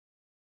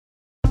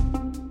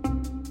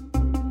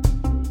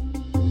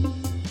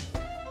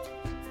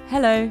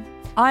Hello,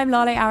 I'm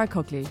Lale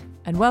Arakoglu,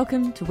 and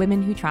welcome to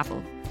Women Who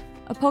Travel,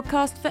 a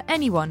podcast for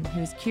anyone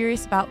who is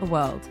curious about the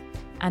world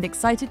and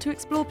excited to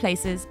explore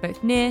places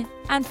both near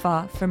and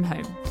far from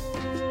home.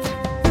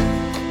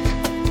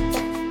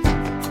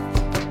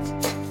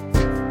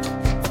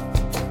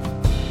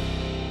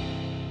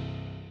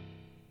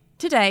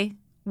 Today,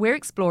 we're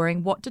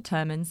exploring what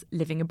determines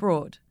living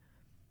abroad.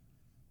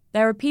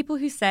 There are people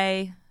who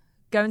say,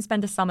 go and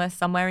spend a summer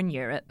somewhere in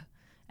Europe,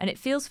 and it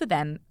feels for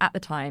them at the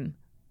time,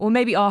 or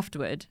maybe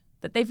afterward,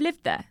 that they've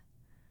lived there.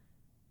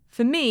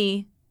 For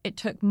me, it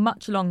took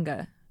much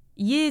longer,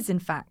 years in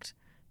fact,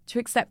 to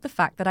accept the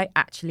fact that I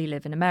actually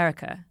live in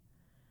America.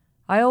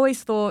 I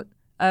always thought,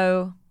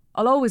 oh,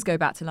 I'll always go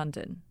back to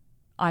London.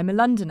 I'm a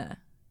Londoner.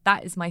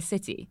 That is my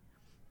city.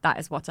 That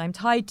is what I'm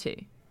tied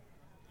to.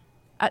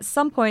 At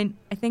some point,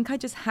 I think I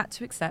just had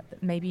to accept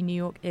that maybe New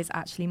York is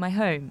actually my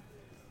home.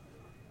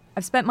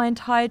 I've spent my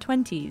entire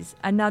 20s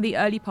and now the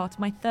early part of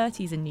my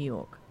 30s in New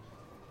York.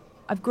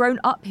 I've grown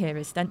up here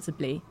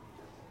ostensibly,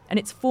 and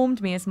it's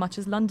formed me as much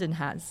as London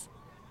has.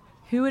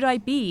 Who would I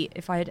be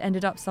if I had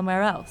ended up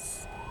somewhere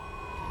else?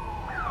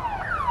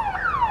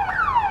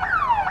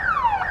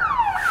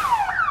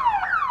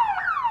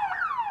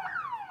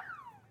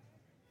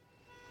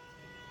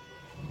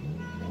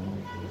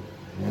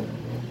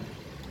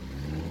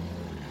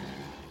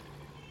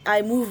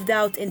 I moved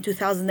out in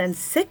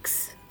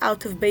 2006,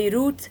 out of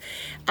Beirut.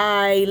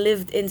 I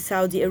lived in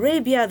Saudi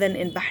Arabia, then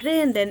in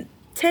Bahrain, then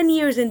 10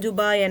 years in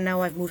Dubai, and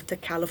now I've moved to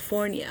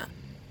California.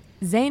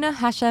 Zeina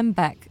Hashem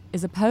Beck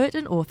is a poet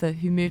and author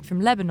who moved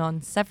from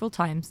Lebanon several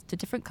times to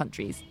different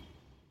countries.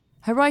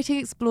 Her writing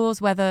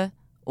explores whether,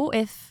 or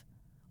if,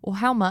 or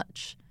how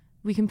much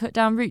we can put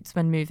down roots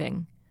when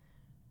moving,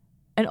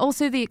 and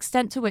also the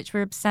extent to which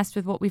we're obsessed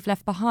with what we've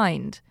left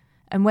behind,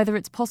 and whether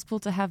it's possible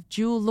to have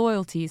dual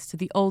loyalties to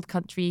the old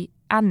country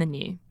and the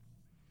new.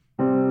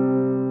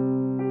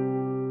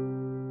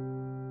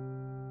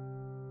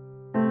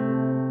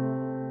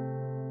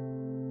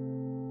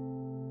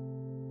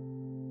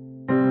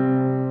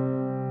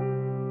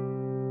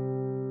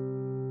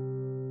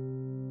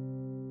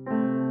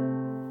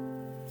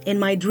 In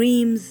my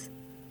dreams,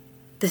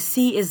 the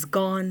sea is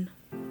gone.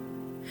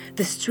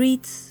 The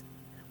streets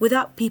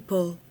without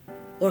people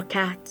or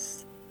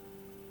cats.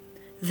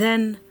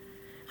 Then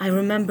I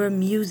remember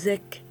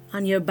music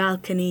on your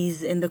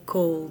balconies in the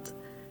cold,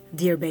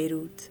 dear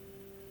Beirut.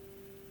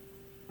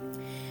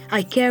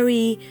 I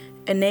carry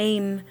a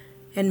name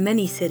in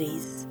many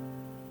cities.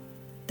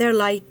 They're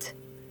light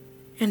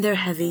and they're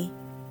heavy.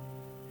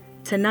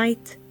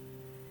 Tonight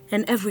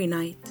and every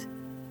night,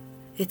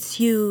 it's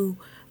you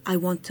I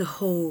want to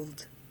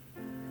hold,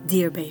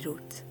 dear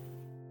Beirut.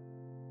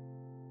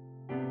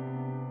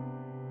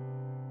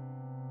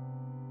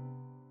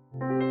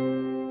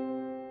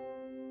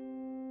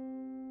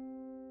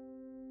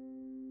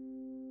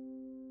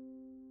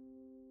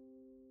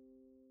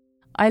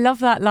 I love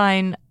that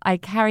line, I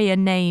carry a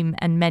name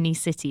and many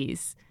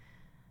cities.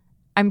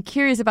 I'm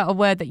curious about a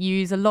word that you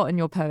use a lot in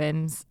your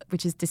poems,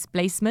 which is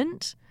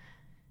displacement.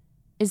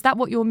 Is that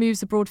what your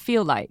moves abroad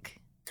feel like?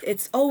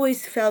 It's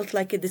always felt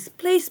like a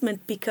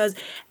displacement because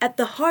at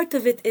the heart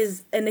of it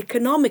is an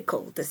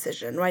economical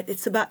decision, right?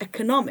 It's about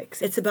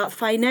economics. It's about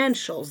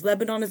financials.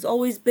 Lebanon has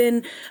always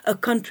been a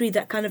country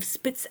that kind of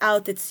spits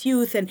out its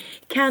youth and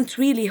can't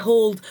really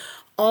hold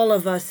all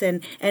of us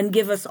and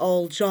give us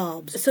all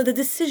jobs. So the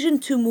decision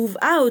to move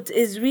out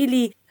is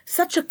really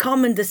such a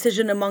common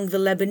decision among the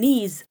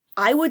Lebanese.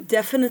 I would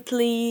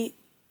definitely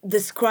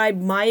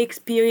describe my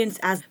experience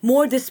as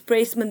more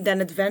displacement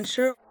than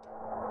adventure.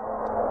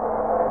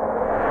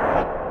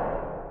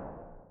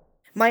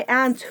 My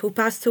aunt, who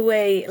passed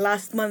away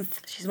last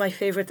month, she's my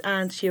favorite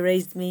aunt, she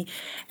raised me,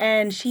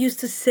 and she used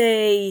to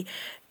say,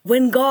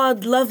 when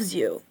God loves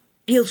you,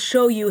 he'll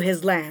show you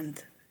his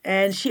land.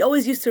 And she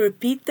always used to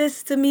repeat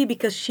this to me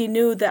because she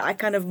knew that I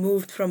kind of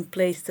moved from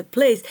place to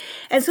place.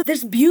 And so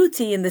there's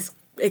beauty in this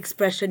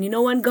expression. You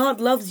know, when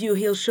God loves you,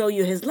 he'll show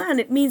you his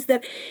land. It means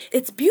that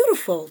it's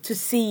beautiful to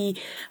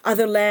see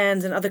other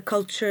lands and other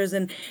cultures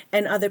and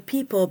other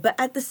people. But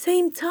at the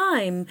same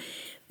time,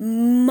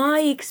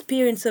 my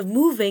experience of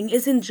moving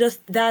isn't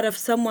just that of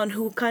someone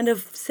who kind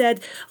of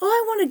said, oh,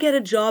 I want to get a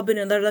job in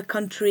another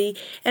country.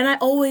 And I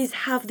always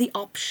have the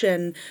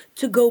option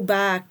to go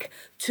back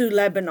to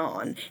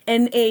Lebanon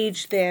and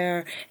age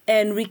there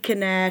and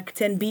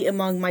reconnect and be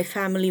among my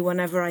family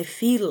whenever I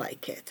feel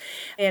like it.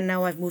 And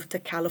now I've moved to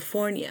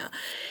California.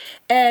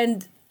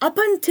 And up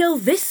until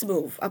this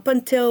move, up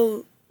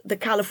until the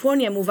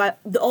California move, I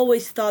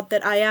always thought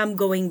that I am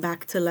going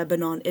back to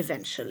Lebanon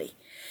eventually.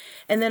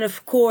 And then,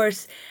 of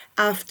course,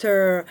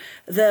 after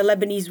the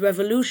Lebanese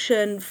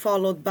Revolution,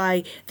 followed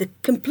by the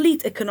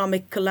complete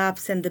economic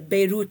collapse and the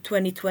Beirut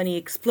 2020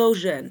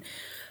 explosion,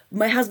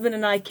 my husband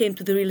and I came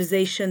to the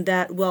realization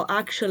that, well,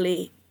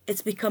 actually,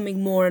 it's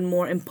becoming more and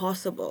more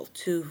impossible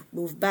to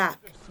move back.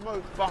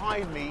 Smoke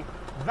behind me,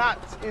 that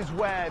is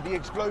where the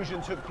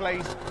explosion took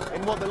place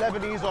in what the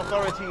Lebanese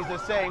authorities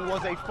are saying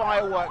was a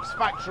fireworks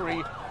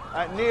factory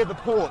near the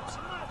port.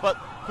 But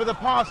for the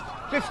past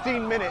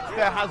 15 minutes,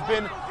 there has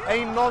been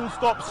a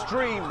non-stop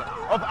stream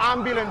of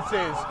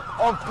ambulances,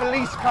 of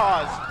police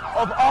cars,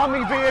 of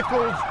army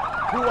vehicles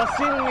who are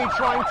seemingly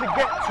trying to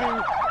get to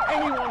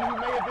anyone who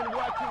may have been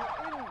working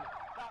in that building.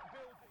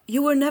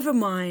 You were never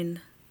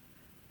mine.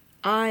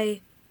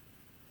 I,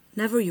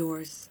 never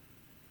yours.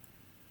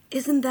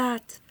 Isn't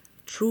that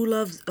true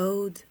love's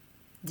ode,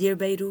 dear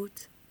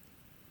Beirut?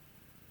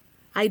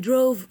 I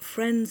drove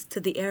friends to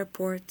the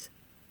airport,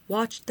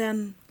 watched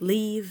them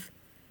leave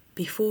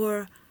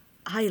before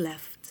I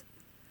left.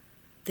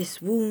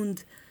 This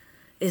wound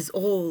is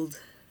old,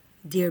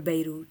 dear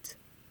Beirut.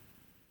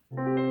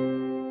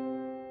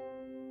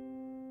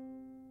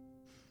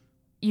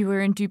 You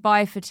were in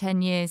Dubai for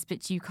 10 years,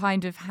 but you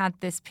kind of had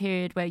this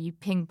period where you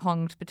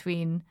ping-ponged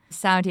between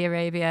Saudi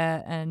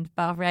Arabia and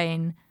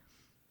Bahrain.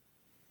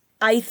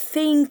 I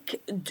think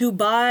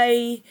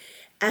Dubai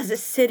as a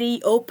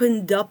city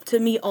opened up to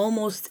me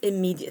almost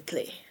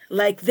immediately.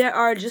 Like, there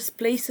are just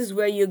places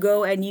where you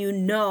go and you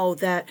know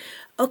that,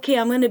 okay,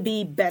 I'm going to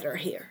be better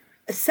here.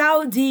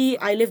 Saudi,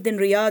 I lived in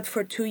Riyadh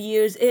for 2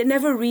 years. It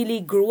never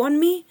really grew on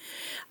me.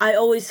 I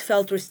always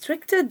felt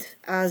restricted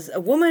as a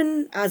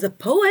woman, as a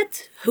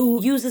poet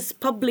who uses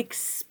public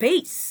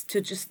space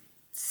to just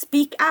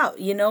speak out.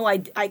 You know,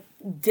 I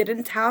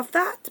didn't have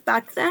that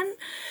back then.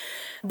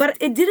 But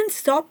it didn't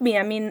stop me.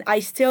 I mean, I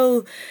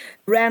still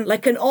ran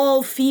like an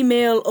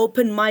all-female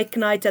open mic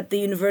night at the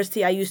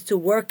university I used to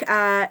work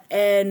at.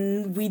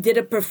 And we did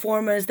a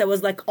performance that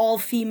was like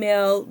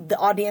all-female. The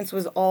audience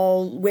was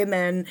all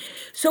women.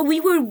 So we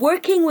were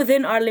working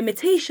within our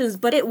limitations,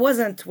 but it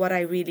wasn't what I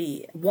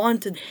really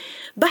wanted.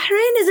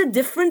 Bahrain is a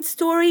different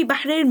story.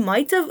 Bahrain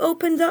might have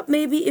opened up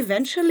maybe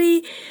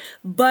eventually.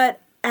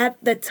 But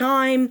at the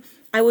time,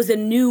 I was a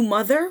new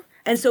mother.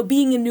 And so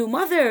being a new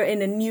mother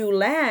in a new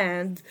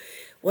land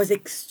was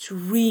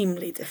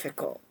extremely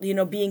difficult, you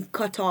know, being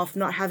cut off,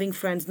 not having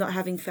friends, not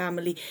having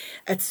family,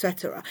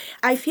 etc.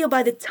 I feel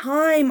by the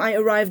time I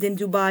arrived in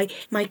Dubai,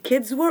 my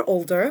kids were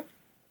older,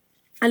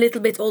 a little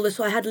bit older,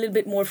 so I had a little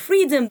bit more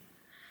freedom.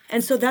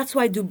 And so that's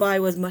why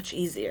Dubai was much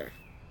easier.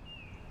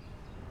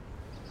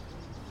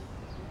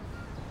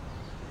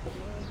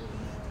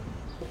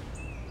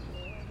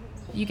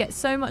 You get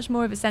so much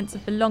more of a sense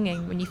of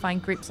belonging when you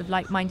find groups of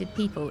like-minded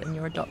people in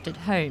your adopted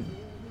home.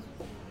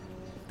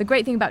 The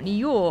great thing about New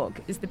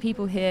York is the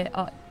people here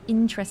are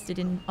interested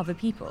in other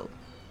people.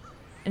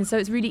 And so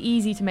it's really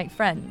easy to make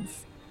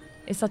friends.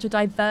 It's such a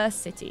diverse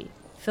city,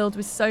 filled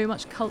with so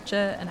much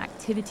culture and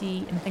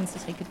activity and things to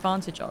take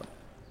advantage of.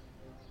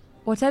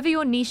 Whatever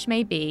your niche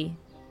may be,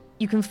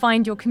 you can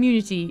find your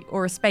community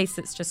or a space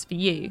that's just for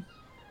you.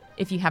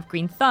 If you have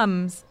green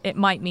thumbs, it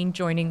might mean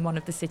joining one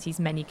of the city's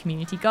many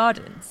community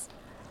gardens.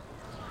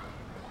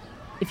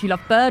 If you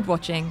love bird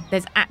watching,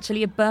 there's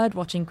actually a bird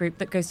watching group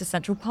that goes to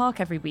Central Park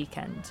every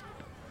weekend.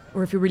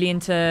 Or if you're really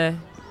into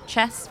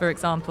chess, for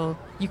example,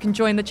 you can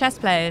join the chess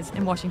players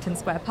in Washington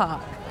Square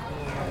Park.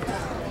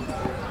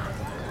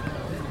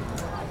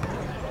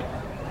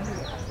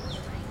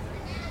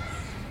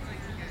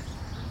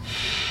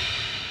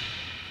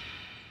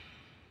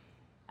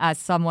 As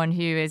someone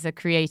who is a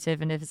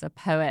creative and is a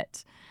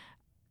poet,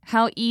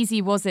 how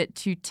easy was it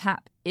to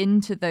tap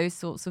into those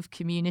sorts of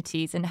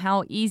communities, and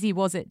how easy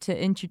was it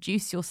to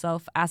introduce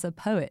yourself as a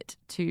poet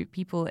to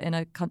people in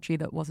a country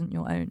that wasn't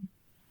your own?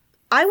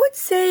 I would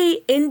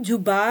say in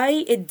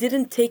Dubai, it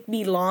didn't take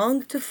me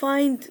long to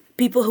find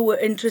people who were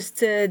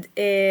interested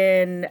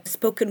in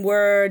spoken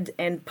word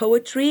and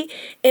poetry.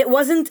 It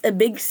wasn't a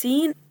big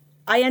scene.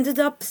 I ended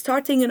up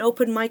starting an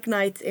open mic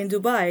night in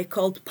Dubai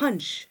called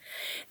Punch.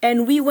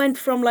 And we went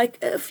from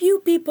like a few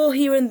people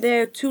here and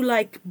there to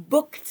like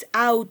booked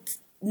out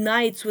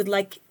nights with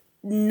like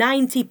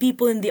 90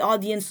 people in the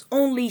audience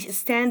only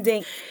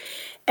standing.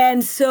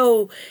 And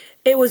so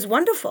it was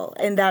wonderful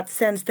in that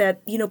sense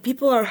that, you know,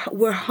 people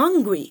were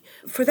hungry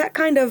for that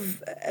kind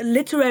of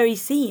literary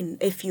scene,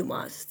 if you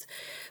must.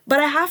 But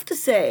I have to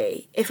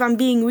say, if I'm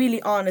being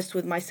really honest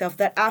with myself,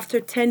 that after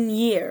 10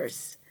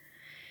 years,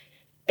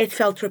 it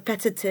felt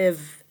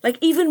repetitive. Like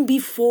even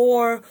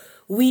before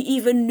we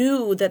even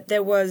knew that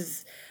there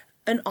was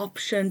an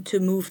option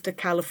to move to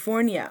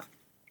California,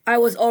 I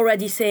was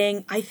already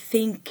saying, I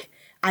think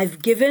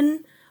I've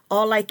given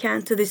all I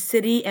can to this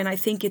city, and I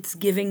think it's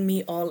giving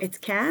me all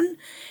it can,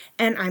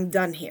 and I'm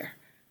done here.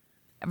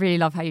 I really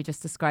love how you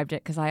just described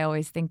it, because I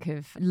always think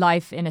of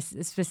life,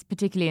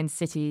 particularly in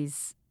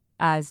cities,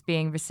 as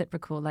being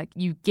reciprocal. Like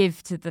you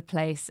give to the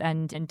place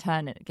and in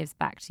turn it gives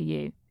back to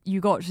you. You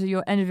got to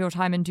your end of your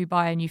time in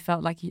Dubai and you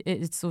felt like it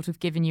had sort of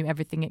given you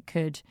everything it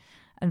could,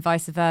 and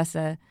vice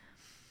versa.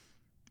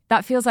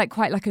 That feels like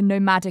quite like a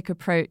nomadic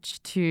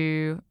approach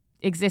to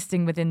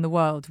existing within the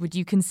world. Would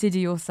you consider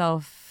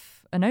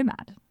yourself a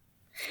nomad?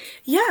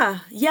 Yeah.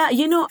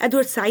 You know,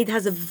 Edward Said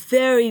has a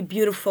very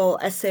beautiful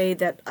essay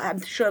that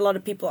I'm sure a lot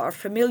of people are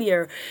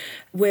familiar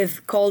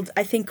with called,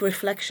 I think,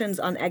 Reflections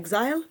on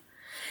Exile.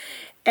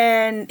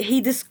 And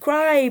he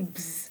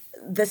describes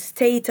the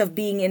state of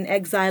being in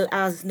exile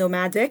as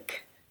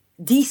nomadic,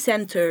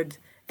 decentered,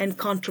 and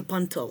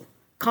contrapuntal.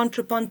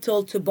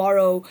 contrapuntal, to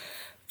borrow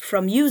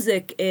from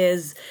music,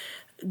 is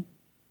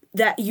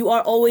that you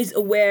are always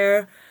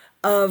aware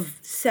of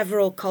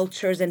several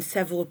cultures and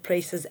several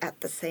places at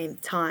the same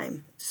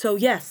time. So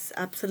yes,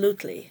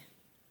 absolutely.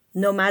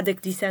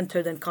 Nomadic,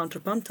 decentered, and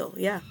contrapuntal,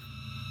 yeah.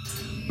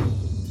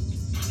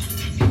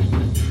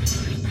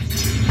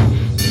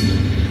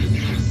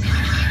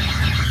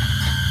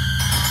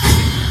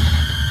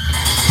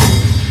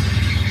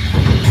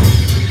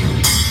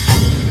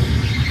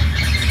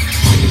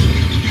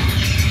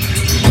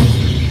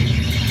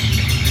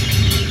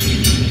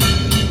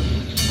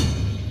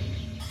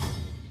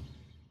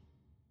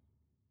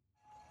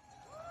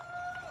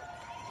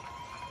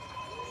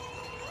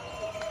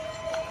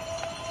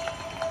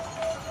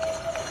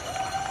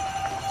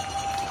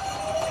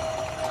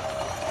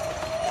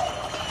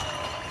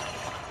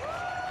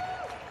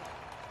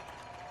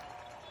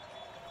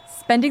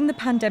 Spending the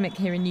pandemic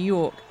here in New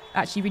York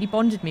actually really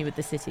bonded me with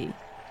the city.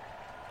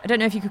 I don't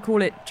know if you could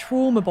call it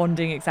trauma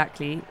bonding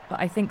exactly, but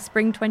I think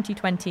spring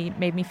 2020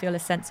 made me feel a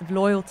sense of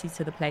loyalty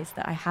to the place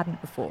that I hadn't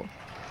before.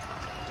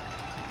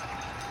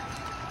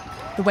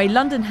 The way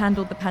London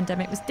handled the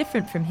pandemic was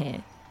different from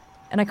here,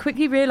 and I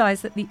quickly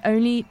realised that the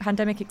only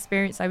pandemic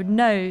experience I would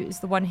know is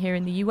the one here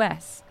in the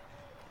US.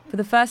 For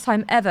the first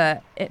time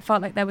ever, it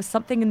felt like there was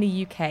something in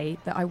the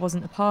UK that I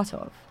wasn't a part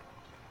of.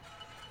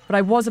 But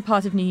I was a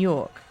part of New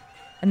York,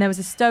 and there was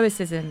a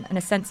stoicism and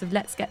a sense of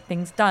let's get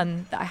things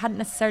done that I hadn't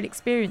necessarily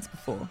experienced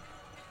before.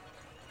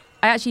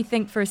 I actually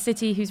think for a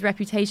city whose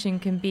reputation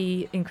can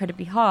be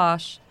incredibly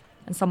harsh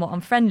and somewhat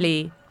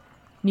unfriendly,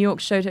 New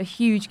York showed a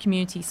huge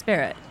community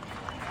spirit.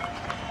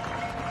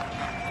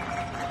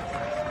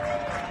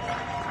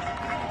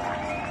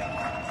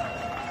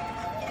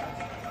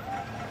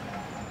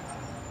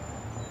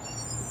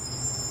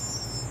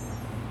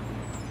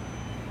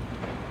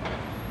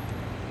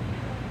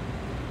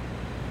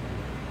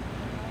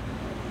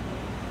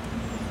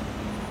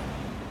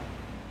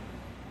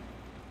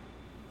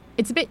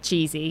 It's a bit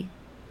cheesy,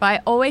 but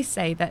I always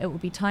say that it will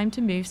be time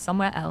to move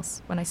somewhere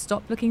else when I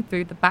stop looking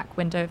through the back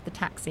window of the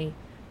taxi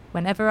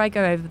whenever I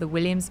go over the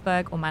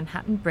Williamsburg or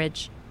Manhattan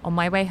Bridge on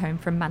my way home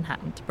from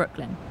Manhattan to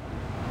Brooklyn.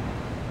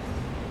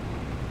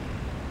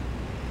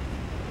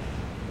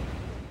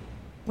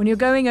 When you're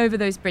going over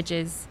those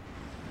bridges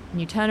and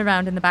you turn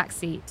around in the back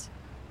seat,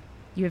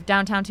 you have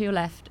downtown to your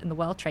left and the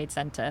World Trade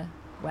Center,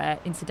 where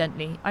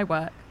incidentally I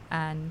work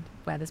and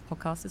where this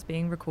podcast is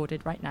being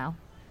recorded right now.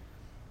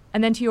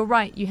 And then to your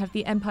right, you have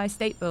the Empire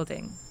State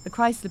Building, the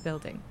Chrysler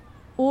Building,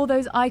 all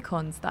those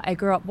icons that I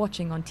grew up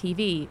watching on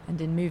TV and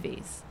in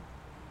movies.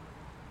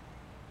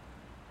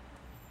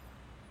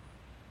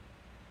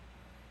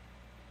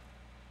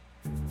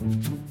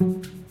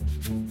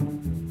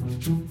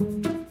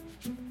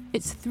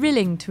 It's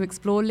thrilling to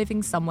explore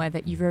living somewhere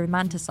that you've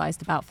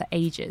romanticized about for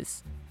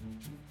ages.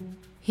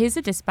 Here's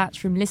a dispatch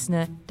from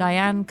listener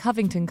Diane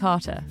Covington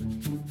Carter.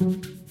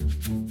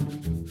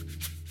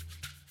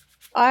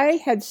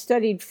 I had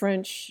studied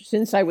French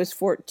since I was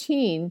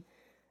 14,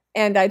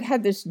 and I'd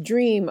had this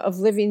dream of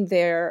living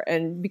there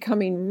and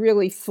becoming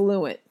really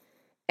fluent.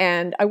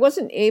 And I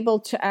wasn't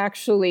able to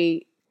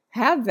actually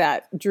have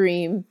that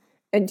dream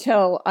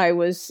until I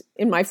was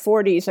in my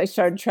 40s. I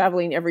started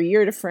traveling every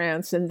year to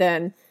France, and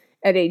then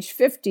at age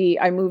 50,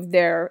 I moved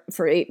there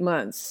for 8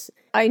 months.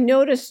 I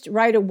noticed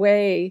right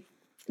away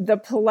the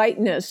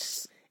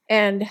politeness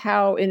and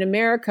how in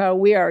America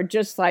we are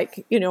just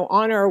like,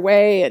 on our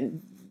way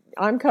and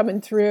I'm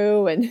coming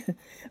through.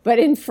 But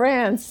in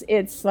France,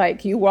 it's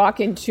like you walk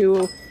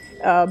into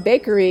a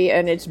bakery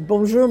and it's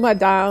bonjour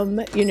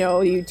madame,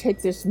 you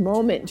take this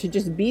moment to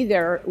just be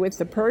there with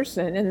the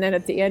person. And then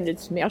at the end,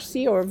 it's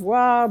merci, au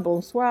revoir,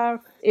 bonsoir.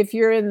 If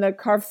you're in the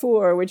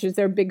Carrefour, which is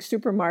their big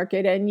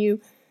supermarket, and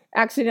you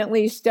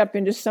accidentally step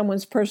into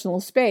someone's personal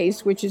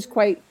space, which is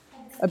quite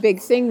a big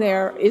thing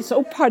there, it's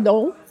oh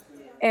pardon.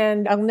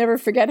 And I'll never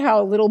forget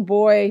how a little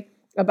boy,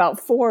 about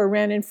 4,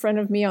 ran in front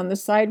of me on the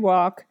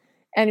sidewalk.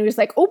 And he was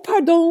like, oh,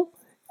 pardon.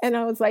 And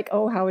I was like,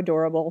 oh, how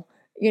adorable.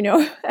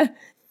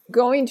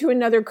 Going to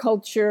another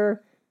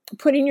culture,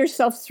 putting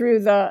yourself through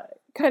the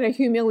kind of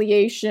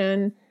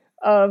humiliation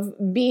of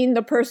being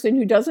the person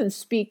who doesn't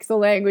speak the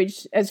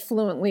language as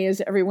fluently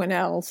as everyone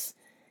else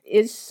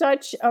is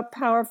such a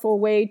powerful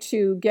way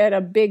to get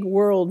a big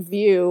world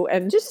view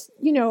and just,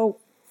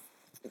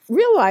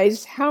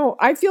 realize how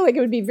I feel like it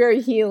would be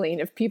very healing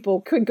if people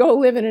could go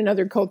live in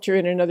another culture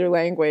in another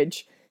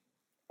language.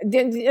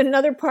 Then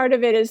another part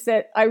of it is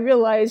that I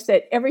realized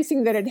that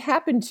everything that had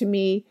happened to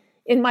me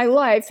in my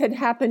life had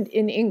happened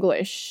in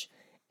English.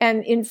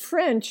 And in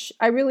French,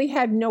 I really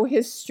had no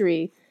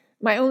history.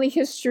 My only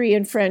history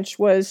in French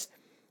was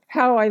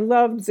how I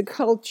loved the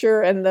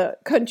culture and the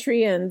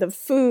country and the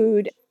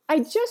food. I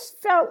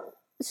just felt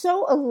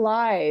so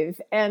alive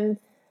and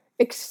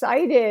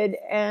excited,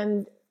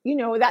 and,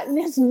 that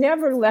has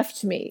never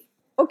left me.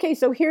 Okay,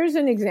 so here's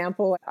an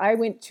example. I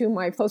went to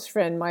my close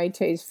friend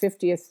Maite's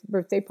 50th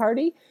birthday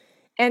party,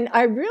 and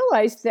I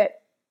realized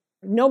that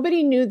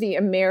nobody knew the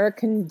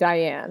American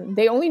Diane.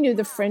 They only knew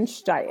the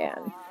French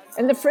Diane.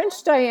 And the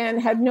French Diane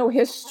had no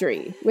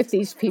history with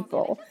these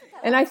people.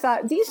 And I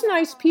thought, these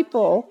nice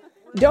people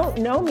don't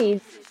know me.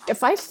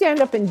 If I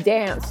stand up and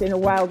dance in a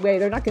wild way,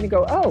 they're not going to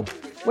go, oh,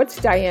 what's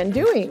Diane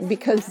doing?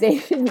 Because they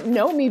didn't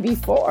know me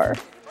before.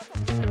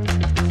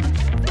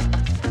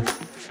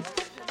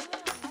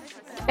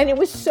 And it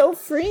was so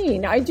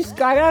freeing. I just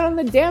got out on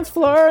the dance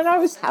floor and I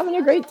was having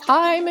a great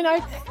time and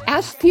I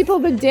asked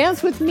people to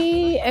dance with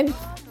me. And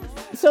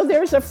so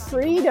there's a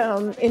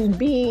freedom in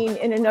being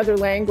in another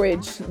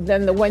language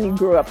than the one you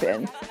grew up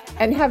in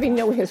and having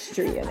no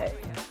history in it.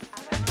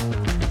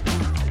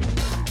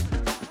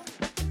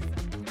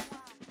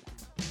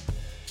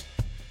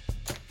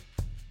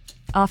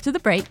 After the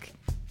break,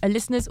 a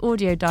listener's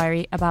audio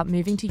diary about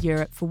moving to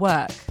Europe for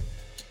work.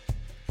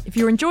 If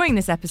you're enjoying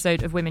this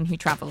episode of Women Who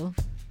Travel,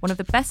 one of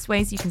the best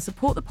ways you can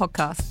support the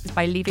podcast is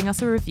by leaving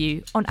us a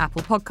review on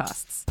Apple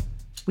Podcasts.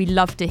 We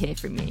love to hear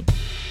from you.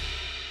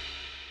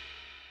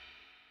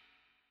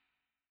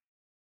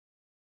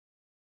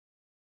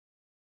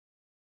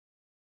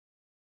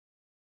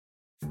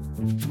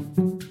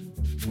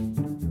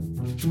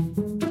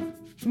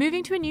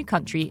 Moving to a new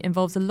country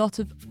involves a lot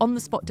of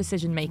on-the-spot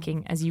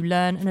decision-making as you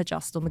learn and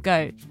adjust on the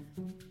go.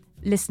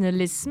 Listener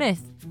Liz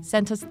Smith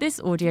sent us this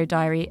audio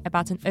diary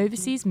about an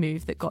overseas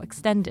move that got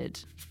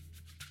extended.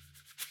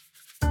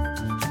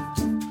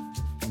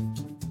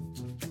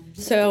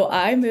 So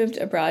I moved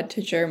abroad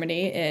to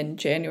Germany in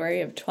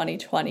January of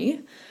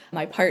 2020.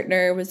 My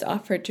partner was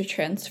offered to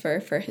transfer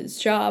for his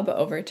job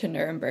over to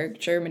Nuremberg,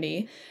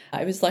 Germany.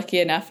 I was lucky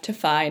enough to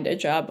find a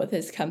job with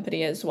his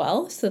company as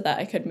well so that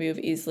I could move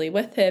easily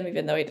with him,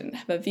 even though he didn't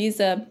have a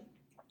visa.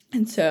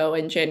 And so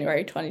in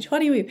January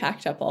 2020, we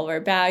packed up all of our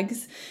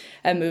bags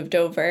and moved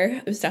over.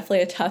 It was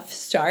definitely a tough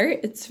start.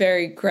 It's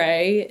very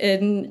gray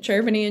in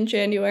Germany in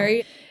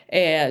January.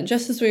 And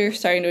just as we were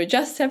starting to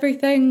adjust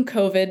everything,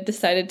 COVID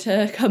decided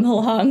to come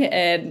along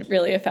and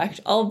really affect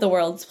all of the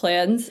world's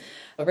plans.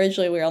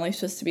 Originally, we were only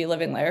supposed to be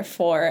living there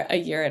for a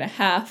year and a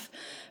half,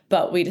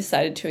 but we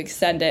decided to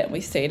extend it and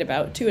we stayed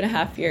about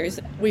 2.5 years.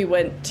 We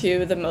went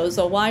to the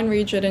Mosel wine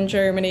region in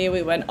Germany.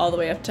 We went all the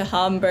way up to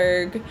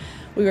Hamburg.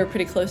 We were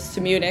pretty close to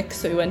Munich,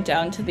 so we went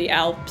down to the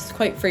Alps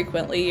quite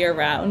frequently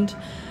year-round.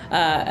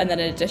 And then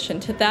in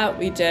addition to that,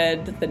 we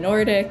did the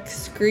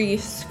Nordics,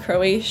 Greece,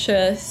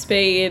 Croatia,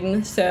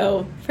 Spain.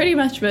 So pretty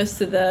much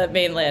most of the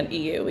mainland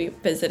EU we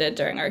visited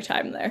during our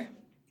time there.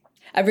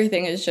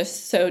 Everything is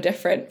just so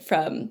different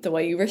from the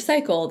way you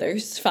recycle.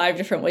 There's 5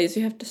 different ways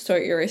you have to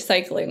sort your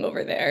recycling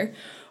over there.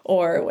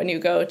 Or when you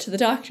go to the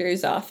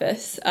doctor's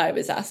office, I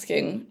was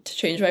asking to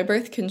change my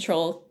birth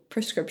control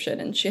prescription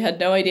and she had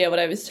no idea what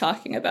I was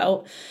talking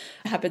about.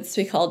 It happens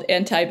to be called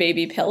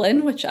anti-baby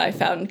pillen, which I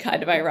found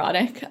kind of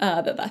ironic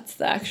that that's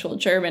the actual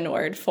German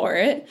word for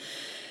it.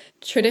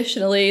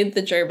 Traditionally,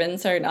 the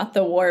Germans are not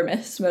the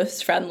warmest,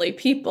 most friendly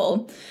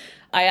people.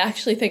 I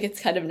actually think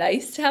it's kind of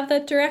nice to have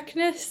that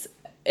directness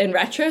in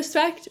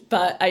retrospect,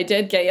 but I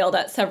did get yelled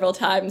at several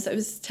times. I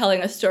was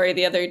telling a story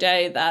the other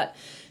day that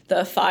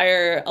the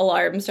fire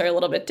alarms are a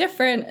little bit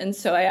different, and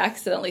so I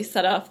accidentally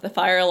set off the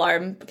fire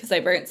alarm because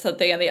I burnt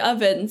something in the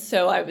oven,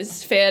 so I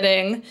was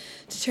fanning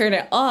to turn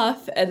it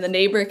off, and the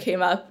neighbor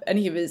came up, and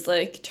he was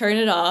like, turn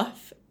it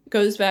off,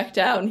 goes back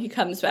down, he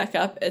comes back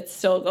up, it's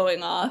still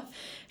going off.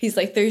 He's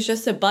like, there's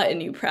just a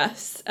button you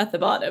press at the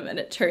bottom, and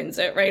it turns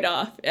it right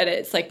off, and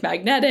it's like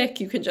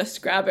magnetic, you can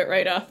just grab it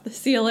right off the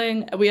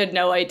ceiling, and we had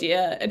no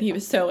idea, and he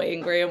was so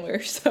angry, and we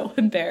were so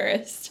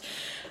embarrassed.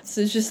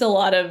 So it's just a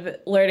lot of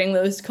learning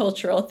those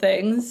cultural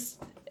things.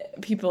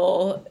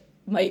 People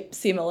might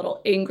seem a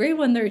little angry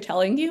when they're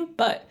telling you,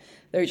 but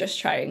they're just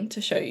trying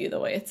to show you the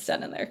way it's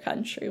done in their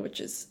country,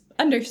 which is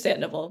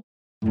understandable.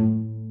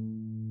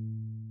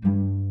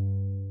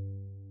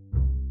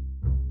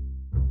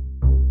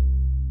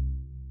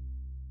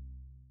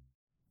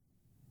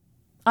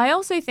 I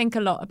also think a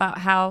lot about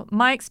how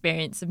my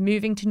experience of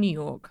moving to New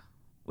York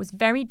was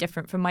very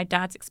different from my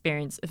dad's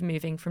experience of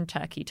moving from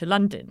Turkey to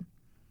London.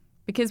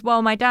 Because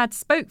while my dad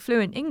spoke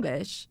fluent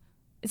English,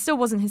 it still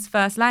wasn't his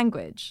first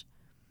language.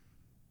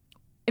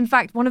 In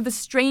fact, one of the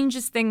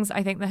strangest things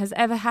I think that has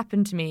ever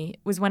happened to me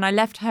was when I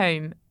left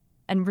home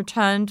and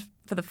returned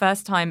for the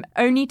first time,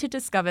 only to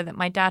discover that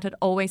my dad had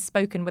always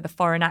spoken with a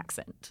foreign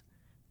accent.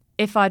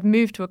 If I'd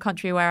moved to a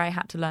country where I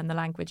had to learn the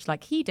language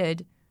like he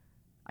did,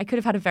 I could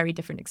have had a very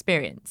different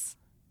experience.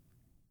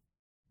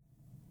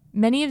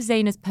 Many of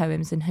Zaina's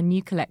poems in her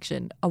new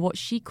collection are what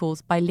she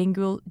calls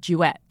bilingual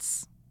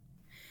duets.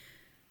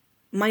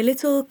 My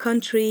little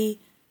country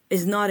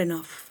is not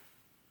enough.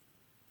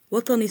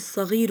 وطني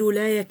الصغير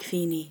لا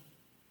يكفيني.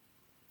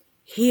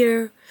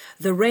 Here,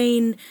 the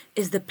rain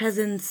is the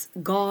peasant's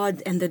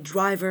god and the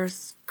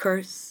driver's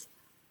curse.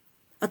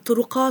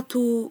 الطرقات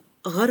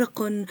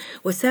غرق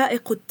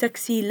وسائق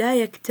التاكسي لا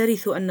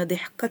يكترث أن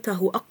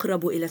ضحكته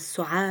أقرب إلى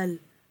السعال.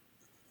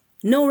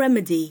 No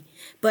remedy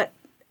but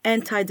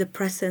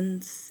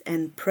antidepressants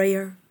and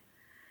prayer.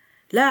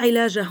 لا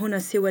علاج هنا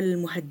سوى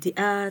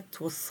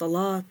المهدئات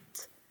والصلاة.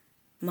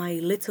 My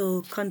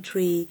little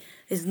country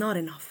is not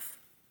enough.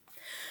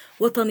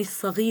 وطني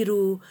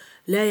الصغير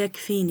لا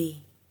يكفيني.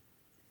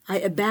 I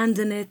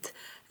abandon it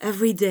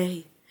every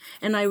day.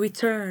 And I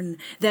return,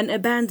 then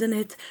abandon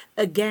it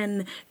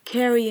again,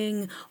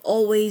 carrying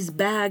always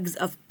bags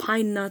of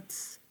pine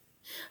nuts.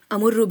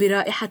 أمر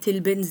برائحة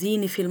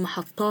البنزين في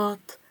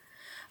المحطات.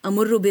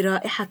 أمر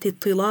برائحة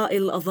طلاء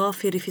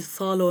الأظافر في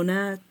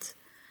الصالونات.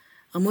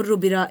 أمر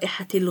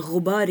برائحة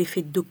الغبار في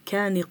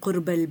الدكان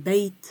قرب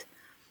البيت.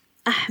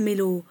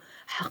 أحمل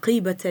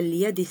حقيبة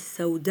اليد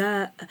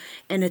السوداء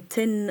and a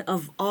tin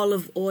of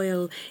olive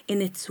oil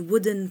in its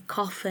wooden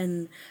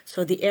coffin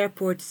so the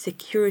airport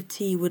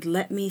security would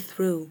let me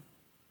through.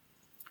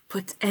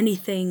 Put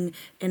anything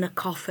in a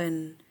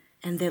coffin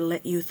and they'll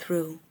let you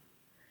through.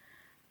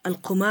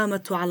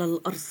 القمامة على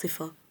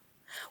الأرصفة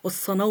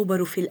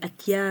والصنوبر في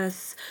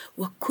الأكياس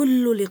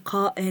وكل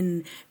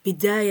لقاء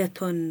بداية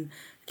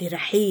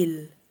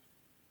لرحيل.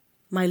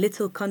 My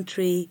little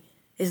country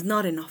is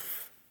not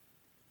enough.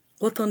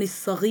 وطني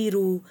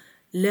الصغير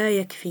لا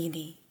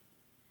يكفيني.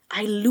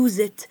 I lose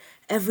it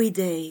every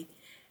day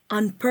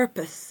on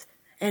purpose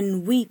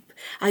and weep.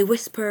 I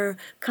whisper,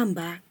 come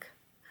back.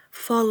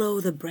 Follow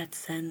the bread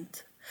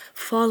scent.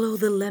 Follow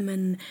the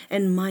lemon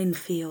and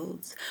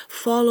minefields.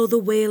 Follow the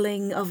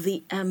wailing of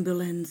the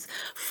ambulance.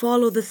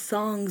 Follow the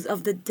songs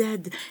of the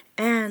dead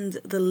and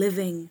the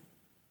living.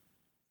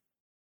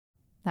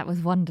 That was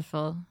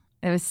wonderful.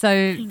 It was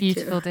so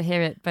beautiful you. to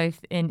hear it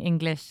both in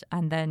English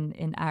and then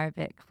in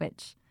Arabic,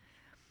 which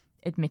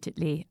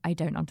admittedly I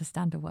don't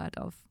understand a word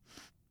of.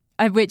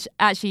 Which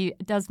actually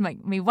does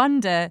make me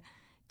wonder,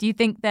 do you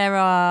think there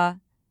are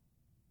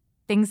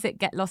things that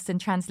get lost in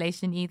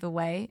translation either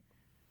way?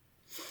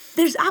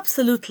 There's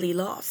absolutely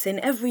loss. In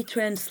every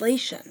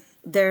translation,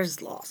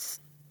 there's loss.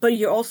 But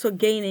you're also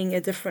gaining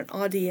a different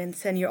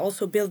audience and you're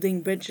also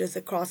building bridges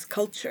across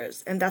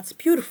cultures. And that's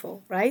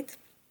beautiful, right?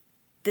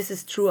 This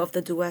is true of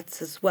the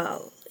duets as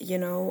well, you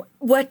know.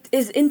 What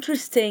is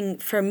interesting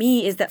for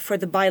me is that for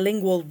the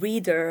bilingual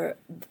reader,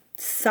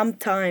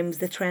 sometimes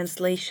the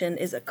translation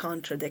is a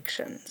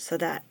contradiction. So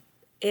that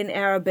in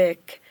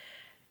Arabic,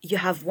 you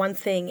have one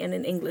thing and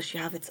in English, you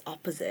have its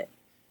opposite.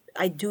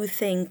 I do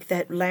think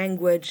that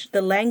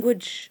the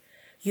language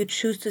you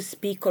choose to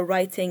speak or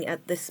writing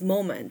at this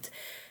moment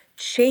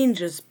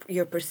changes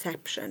your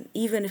perception,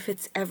 even if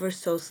it's ever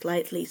so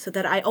slightly. So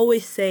that I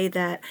always say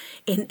that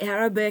in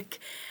Arabic,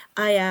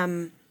 I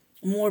am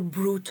more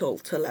brutal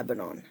to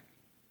Lebanon.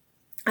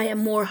 I am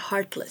more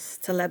heartless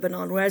to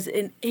Lebanon, whereas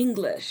in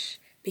English,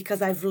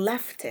 because I've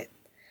left it.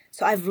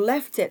 So I've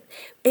left it.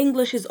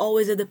 English is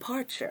always a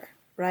departure,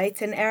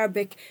 right? And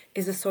Arabic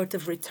is a sort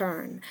of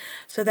return.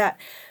 So that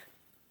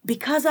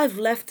because I've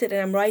left it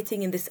and I'm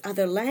writing in this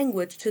other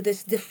language to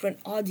this different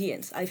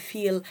audience, I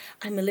feel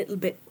I'm a little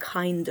bit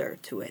kinder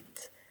to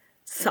it,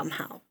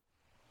 somehow.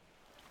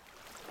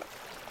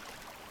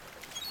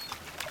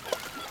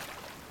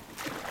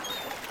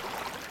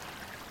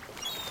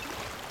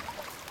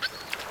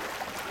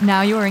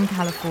 Now you're in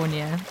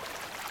California.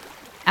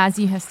 As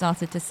you have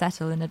started to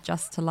settle and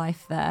adjust to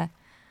life there,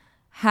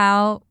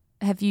 how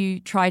have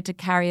you tried to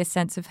carry a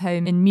sense of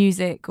home in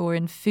music or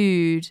in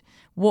food?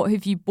 What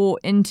have you brought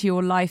into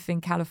your life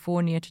in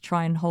California to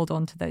try and hold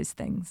on to those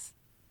things?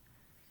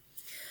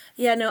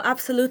 Yeah, no,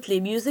 absolutely.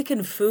 Music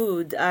and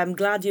food, I'm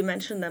glad you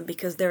mentioned them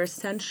because they're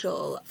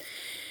essential.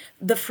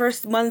 The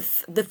first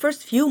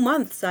few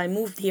months I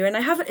moved here, and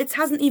it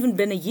hasn't even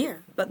been a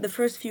year, but the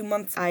first few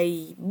months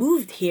I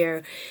moved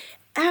here,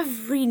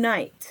 every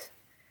night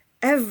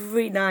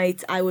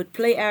I would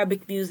play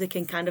Arabic music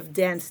and kind of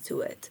dance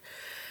to it.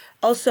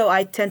 Also,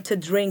 I tend to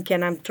drink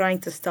and I'm trying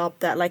to stop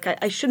that. Like,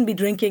 I shouldn't be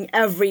drinking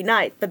every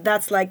night, but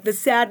that's like the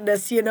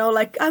sadness, you know,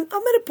 like I'm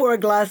going to pour a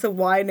glass of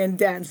wine and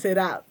dance it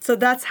out. So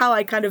that's how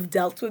I kind of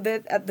dealt with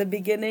it at the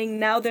beginning.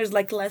 Now there's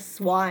like less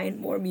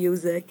wine, more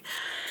music.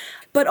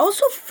 But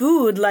also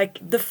food, like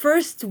the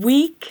first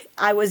week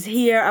I was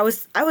here, I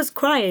was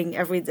crying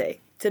every day,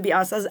 to be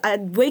honest.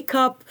 I'd wake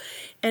up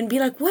and be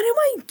like, what am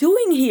I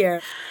doing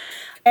here?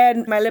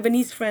 And my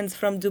Lebanese friends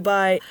from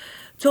Dubai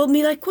told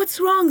me, like, what's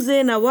wrong,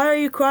 Zena? Why are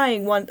you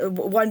crying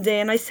one day?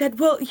 And I said,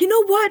 well, you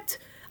know what?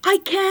 I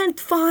can't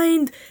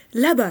find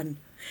Leban.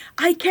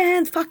 I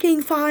can't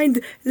fucking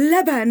find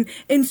Leban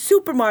in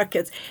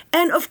supermarkets.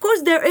 And of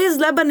course there is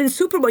Leban in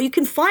supermarket. You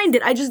can find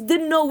it. I just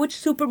didn't know which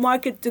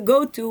supermarket to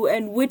go to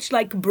and which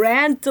like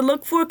brand to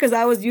look for because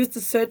I was used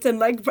to certain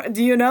like,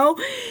 do you know?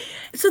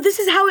 So this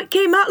is how it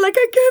came out. Like,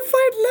 I can't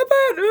find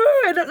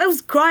Leban. And I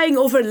was crying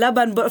over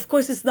Leban, but of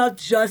course it's not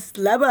just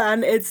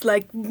Leban. It's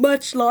like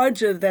much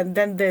larger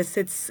than this.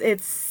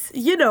 It's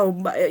you know,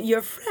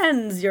 your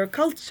friends, your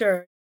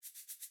culture.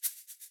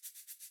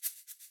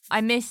 I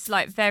miss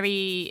like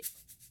very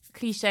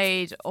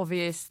cliched,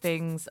 obvious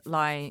things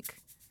like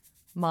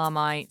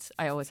Marmite.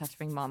 I always have to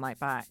bring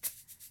Marmite back.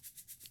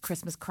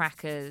 Christmas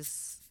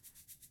crackers,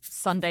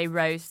 Sunday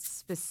roasts,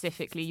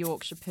 specifically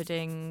Yorkshire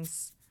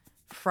puddings,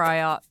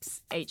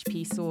 fry-ups,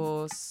 HP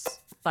sauce,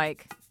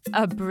 like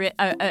a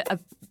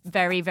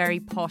very, very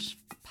posh,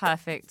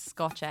 perfect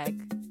Scotch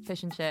egg,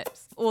 fish and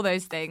chips, all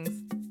those things.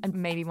 And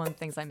maybe one of the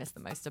things I miss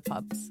the most are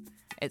pubs.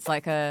 It's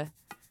like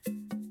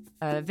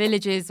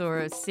villages or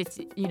a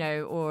city,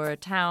 or a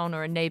town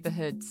or a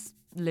neighborhood's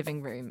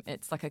living room.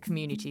 It's like a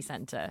community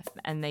center,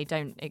 and they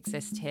don't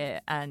exist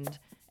here. And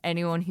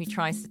anyone who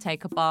tries to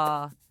take a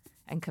bar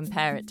and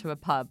compare it to a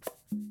pub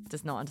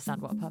does not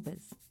understand what a pub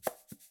is.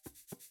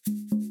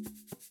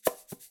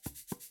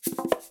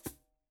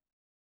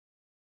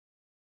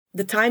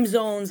 The time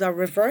zones are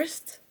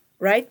reversed,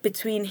 right?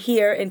 Between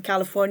here in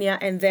California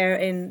and there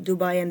in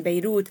Dubai and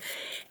Beirut.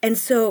 And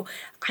so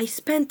I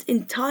spent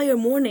entire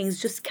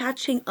mornings just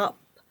catching up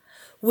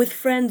with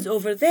friends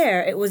over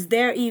there. It was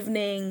their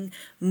evening,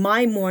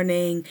 my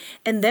morning.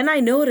 And then I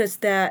noticed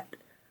that,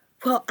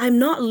 well, I'm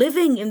not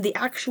living in the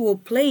actual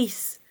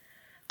place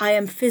I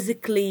am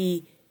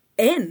physically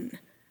in.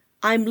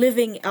 I'm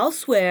living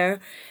elsewhere,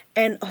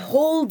 and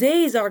whole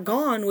days are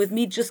gone with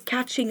me just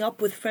catching up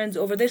with friends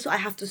over there. So I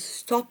have to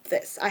stop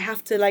this. I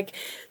have to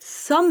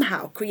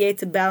somehow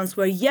create a balance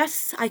where,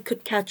 yes, I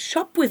could catch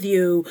up with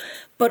you,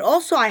 but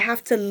also I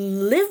have to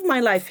live my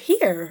life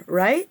here,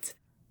 right?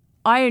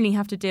 I only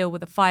have to deal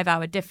with a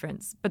 5-hour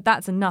difference, but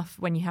that's enough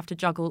when you have to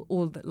juggle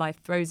all that life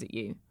throws at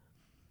you.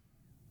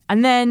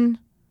 And then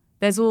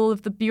there's all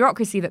of the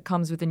bureaucracy that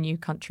comes with a new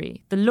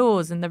country, the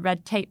laws and the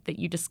red tape that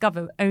you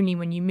discover only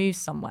when you move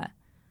somewhere.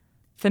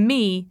 For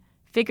me,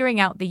 figuring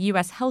out the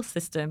US health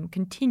system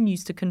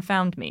continues to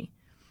confound me,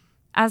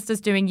 as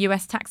does doing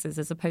US taxes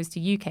as opposed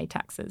to UK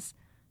taxes.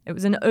 It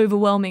was an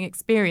overwhelming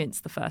experience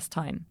the first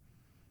time.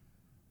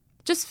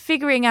 Just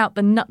figuring out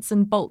the nuts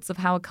and bolts of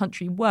how a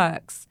country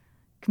works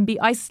can be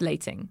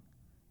isolating,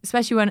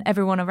 especially when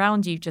everyone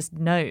around you just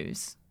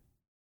knows.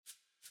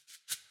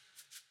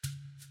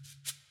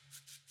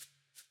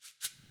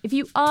 If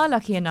you are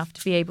lucky enough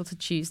to be able to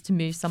choose to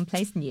move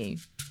someplace new,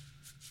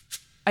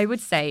 I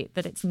would say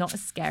that it's not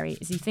as scary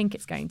as you think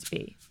it's going to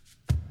be.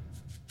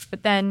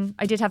 But then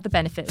I did have the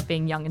benefit of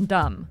being young and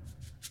dumb,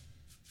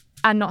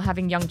 and not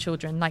having young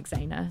children like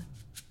Zaina.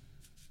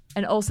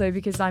 And also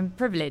because I'm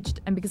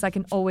privileged and because I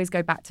can always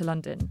go back to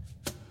London.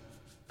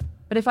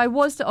 But if I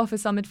was to offer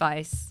some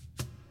advice,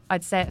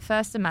 I'd say at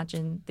first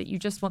imagine that you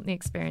just want the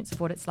experience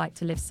of what it's like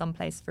to live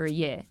someplace for a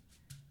year.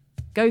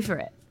 Go for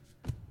it.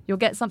 You'll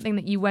get something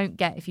that you won't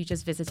get if you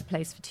just visit a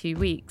place for 2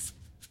 weeks.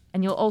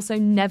 And you'll also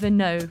never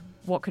know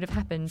what could have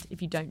happened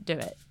if you don't do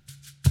it.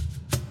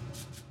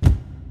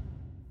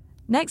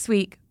 Next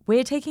week,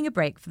 we're taking a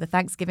break for the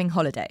Thanksgiving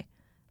holiday.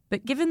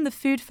 But given the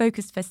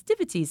food-focused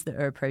festivities that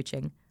are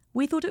approaching,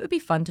 we thought it would be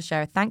fun to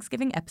share a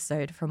Thanksgiving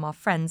episode from our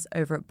friends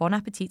over at Bon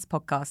Appetit's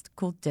podcast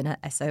called Dinner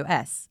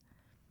SOS.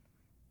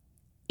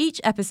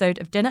 Each episode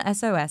of Dinner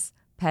SOS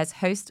pairs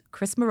host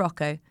Chris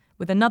Morocco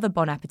with another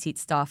Bon Appetit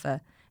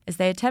staffer as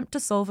they attempt to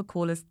solve a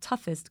caller's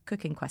toughest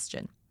cooking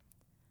question.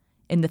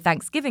 In the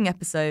Thanksgiving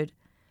episode,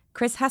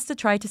 Chris has to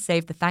try to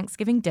save the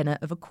Thanksgiving dinner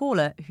of a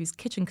caller whose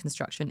kitchen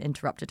construction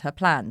interrupted her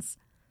plans.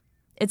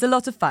 It's a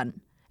lot of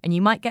fun, and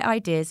you might get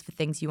ideas for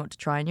things you want to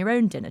try in your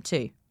own dinner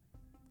too.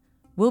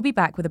 We'll be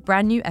back with a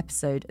brand new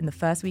episode in the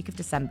first week of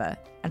December,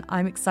 and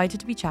I'm excited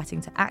to be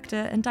chatting to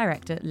actor and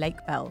director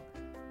Lake Bell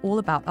all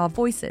about our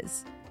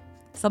voices,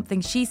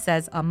 something she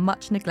says are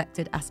much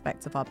neglected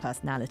aspects of our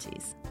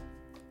personalities.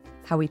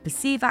 How we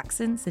perceive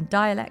accents and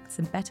dialects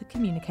and better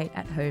communicate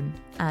at home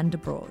and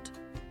abroad.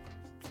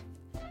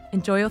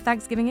 Enjoy your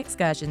Thanksgiving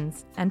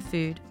excursions and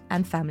food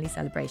and family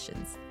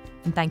celebrations.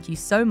 And thank you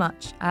so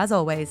much, as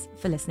always,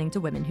 for listening to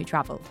Women Who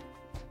Travel.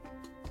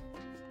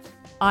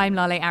 I'm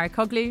Lale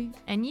Arikoglu,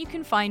 and you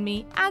can find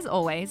me, as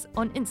always,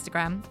 on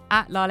Instagram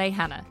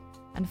 @LaleHannah,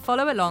 and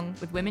follow along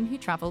with Women Who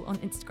Travel on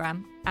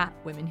Instagram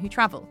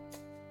 @WomenWhoTravel.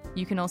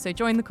 You can also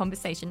join the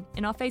conversation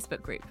in our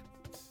Facebook group.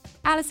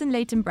 Alison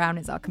Leighton-Brown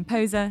is our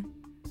composer.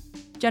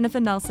 Jennifer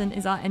Nelson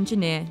is our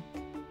engineer.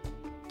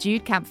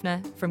 Jude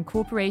Kampfner from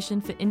Corporation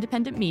for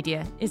Independent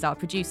Media is our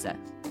producer.